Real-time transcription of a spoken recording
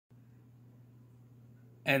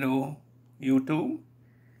Hello YouTube.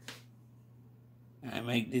 I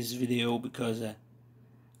make this video because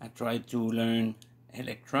I try to learn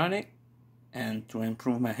electronic and to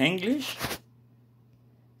improve my English.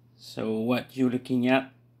 So what you're looking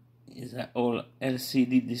at is an old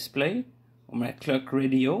LCD display on my clock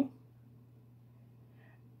radio.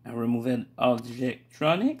 I removed all the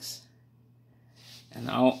electronics and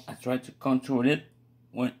now I try to control it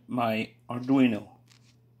with my Arduino.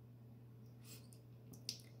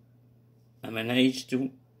 I managed to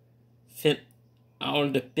fit all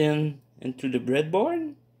the pins into the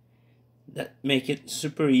breadboard. That make it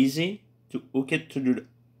super easy to hook it to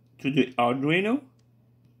the Arduino.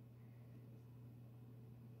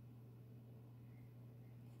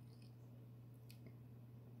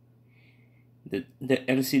 The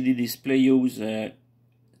LCD display uses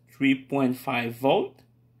 3.5 volt,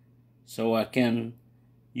 so I can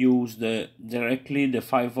use directly the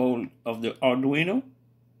 5 volt of the Arduino.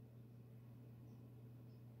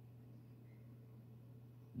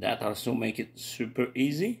 That also make it super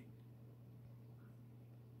easy.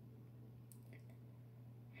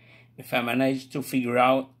 If I manage to figure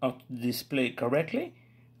out how to display correctly,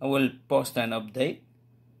 I will post an update.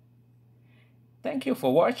 Thank you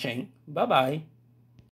for watching. Bye bye.